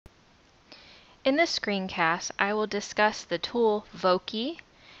In this screencast, I will discuss the tool Voki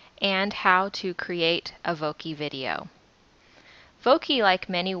and how to create a Voki video. Voki, like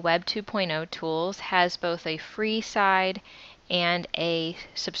many Web 2.0 tools, has both a free side and a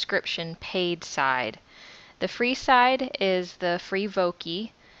subscription paid side. The free side is the free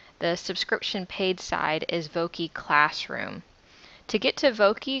Voki. The subscription paid side is Voki Classroom. To get to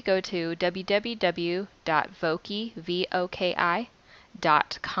Voki, go to www.voki.com.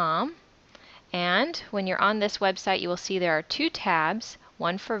 And when you're on this website, you will see there are two tabs,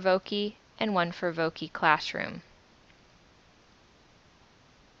 one for Voki and one for Voki Classroom.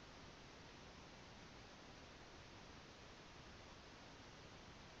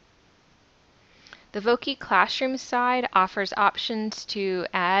 The Voki Classroom side offers options to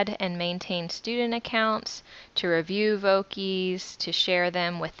add and maintain student accounts, to review Vokis, to share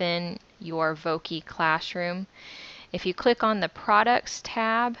them within your Voki Classroom. If you click on the Products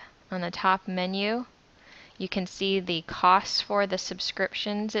tab on the top menu, you can see the costs for the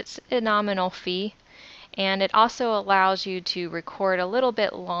subscriptions. It's a nominal fee, and it also allows you to record a little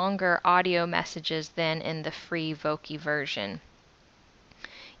bit longer audio messages than in the free Voki version.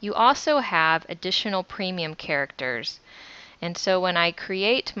 You also have additional premium characters. And so when I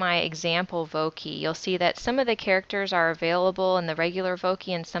create my example Voki, you'll see that some of the characters are available in the regular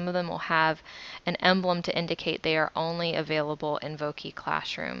Voki and some of them will have an emblem to indicate they are only available in Voki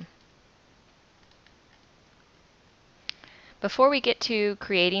Classroom. Before we get to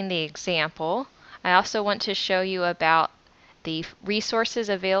creating the example, I also want to show you about the resources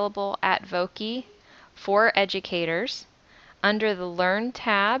available at Voki for educators. Under the Learn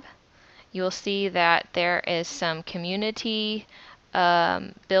tab, you'll see that there is some community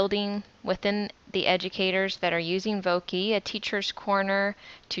building within the educators that are using Voki, a teacher's corner,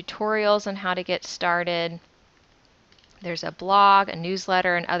 tutorials on how to get started. There's a blog, a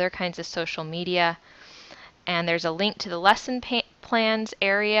newsletter, and other kinds of social media. And there's a link to the lesson plans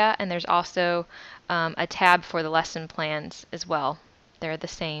area, and there's also a tab for the lesson plans as well. They're the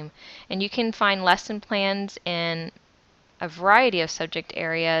same. And you can find lesson plans in a variety of subject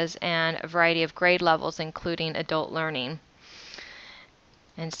areas and a variety of grade levels, including adult learning.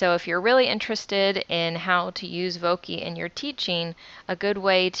 And so if you're really interested in how to use Voki in your teaching, a good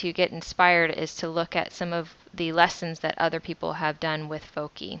way to get inspired is to look at some of the lessons that other people have done with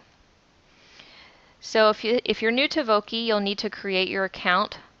Voki. So if you're new to Voki, you'll need to create your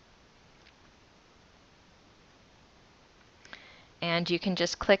account. And you can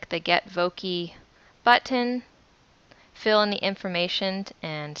just click the Get Voki button, fill in the information,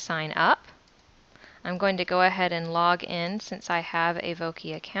 and sign up. I'm going to go ahead and log in since I have a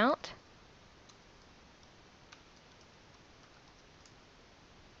Voki account.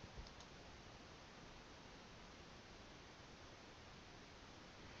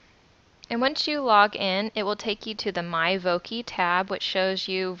 And once you log in, it will take you to the My Voki tab, which shows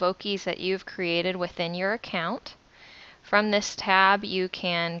you Vokis that you've created within your account. From this tab, you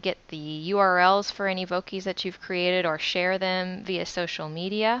can get the URLs for any Vokis that you've created or share them via social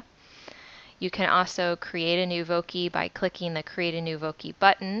media. You can also create a new Voki by clicking the Create a New Voki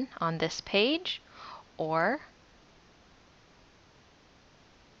button on this page, or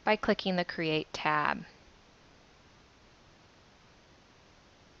by clicking the Create tab.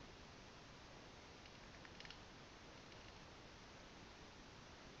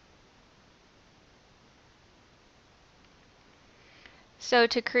 So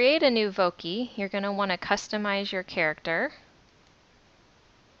to create a new Voki, you're going to want to customize your character.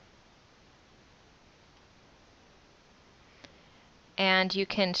 And you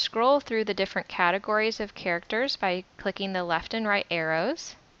can scroll through the different categories of characters by clicking the left and right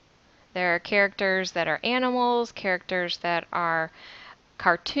arrows. There are characters that are animals, characters that are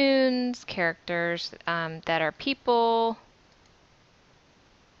cartoons, characters that are people,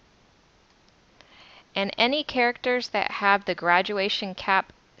 and any characters that have the graduation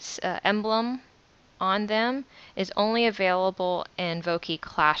cap emblem on them is only available in Voki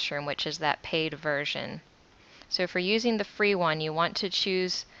Classroom, which is that paid version. So if you're using the free one, you want to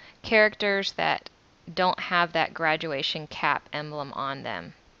choose characters that don't have that graduation cap emblem on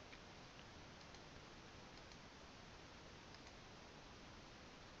them.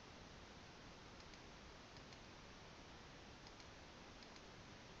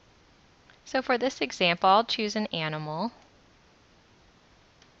 So for this example, I'll choose an animal.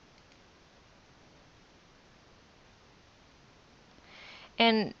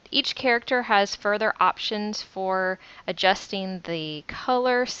 And each character has further options for adjusting the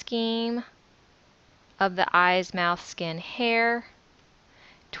color scheme of the eyes, mouth, skin, hair,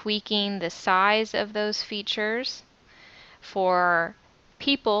 tweaking the size of those features, for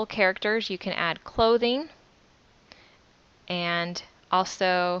people characters, you can add clothing and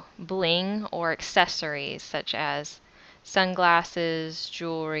also bling or accessories such as sunglasses,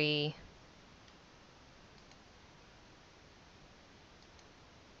 jewelry,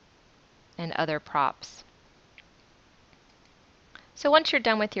 and other props. So once you're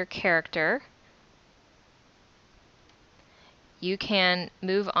done with your character, you can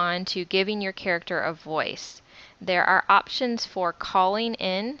move on to giving your character a voice. There are options for calling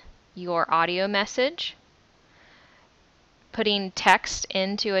in your audio message, putting text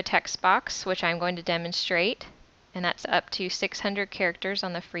into a text box, which I'm going to demonstrate, and that's up to 600 characters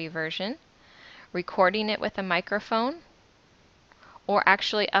on the free version, recording it with a microphone, or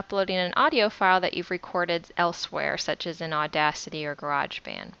actually uploading an audio file that you've recorded elsewhere, such as in Audacity or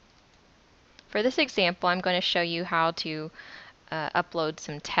GarageBand. For this example, I'm going to show you how to upload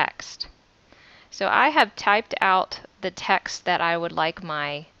some text. So I have typed out the text that I would like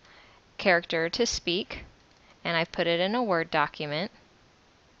my character to speak, and I've put it in a Word document.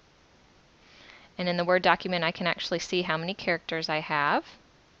 And in the Word document I can actually see how many characters I have.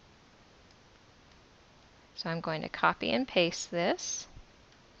 So I'm going to copy and paste this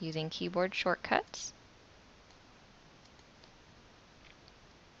using keyboard shortcuts.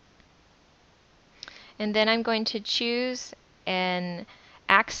 And then I'm going to choose an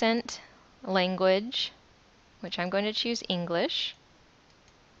accent language, which I'm going to choose English,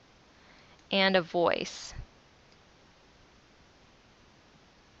 and a voice.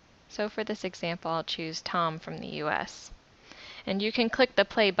 So for this example, I'll choose Tom from the US. And you can click the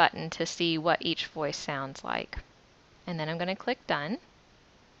play button to see what each voice sounds like. And then I'm going to click Done.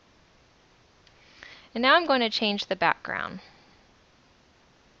 And now I'm going to change the background.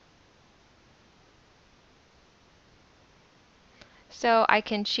 So I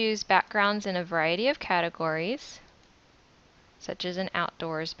can choose backgrounds in a variety of categories, such as an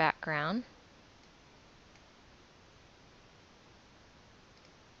outdoors background.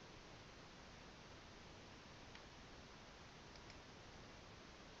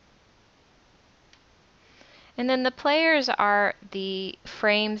 And then the players are the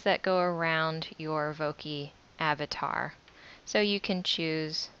frames that go around your Voki avatar. So you can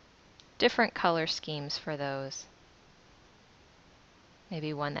choose different color schemes for those.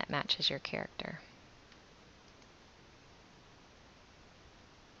 Maybe one that matches your character.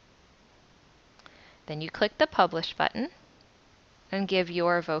 Then you click the Publish button and give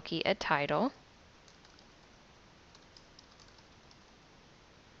your Voki a title.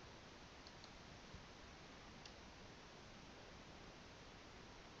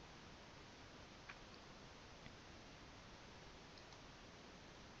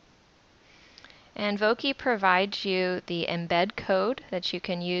 And Voki provides you the embed code that you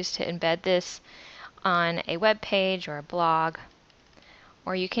can use to embed this on a web page or a blog,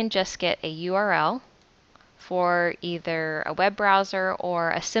 or you can just get a URL for either a web browser or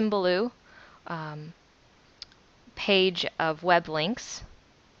a Symbaloo page of web links.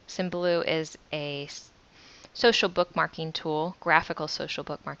 Symbaloo is a social bookmarking tool, graphical social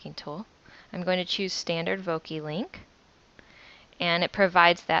bookmarking tool. I'm going to choose standard Voki link, and it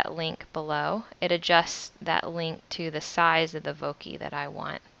provides that link below. It adjusts that link to the size of the Voki that I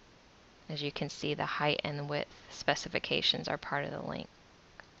want. As you can see, the height and width specifications are part of the link.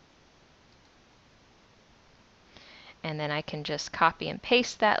 And then I can just copy and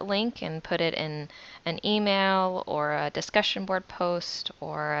paste that link and put it in an email or a discussion board post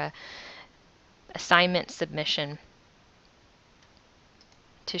or a assignment submission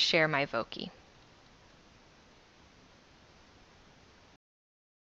to share my Voki.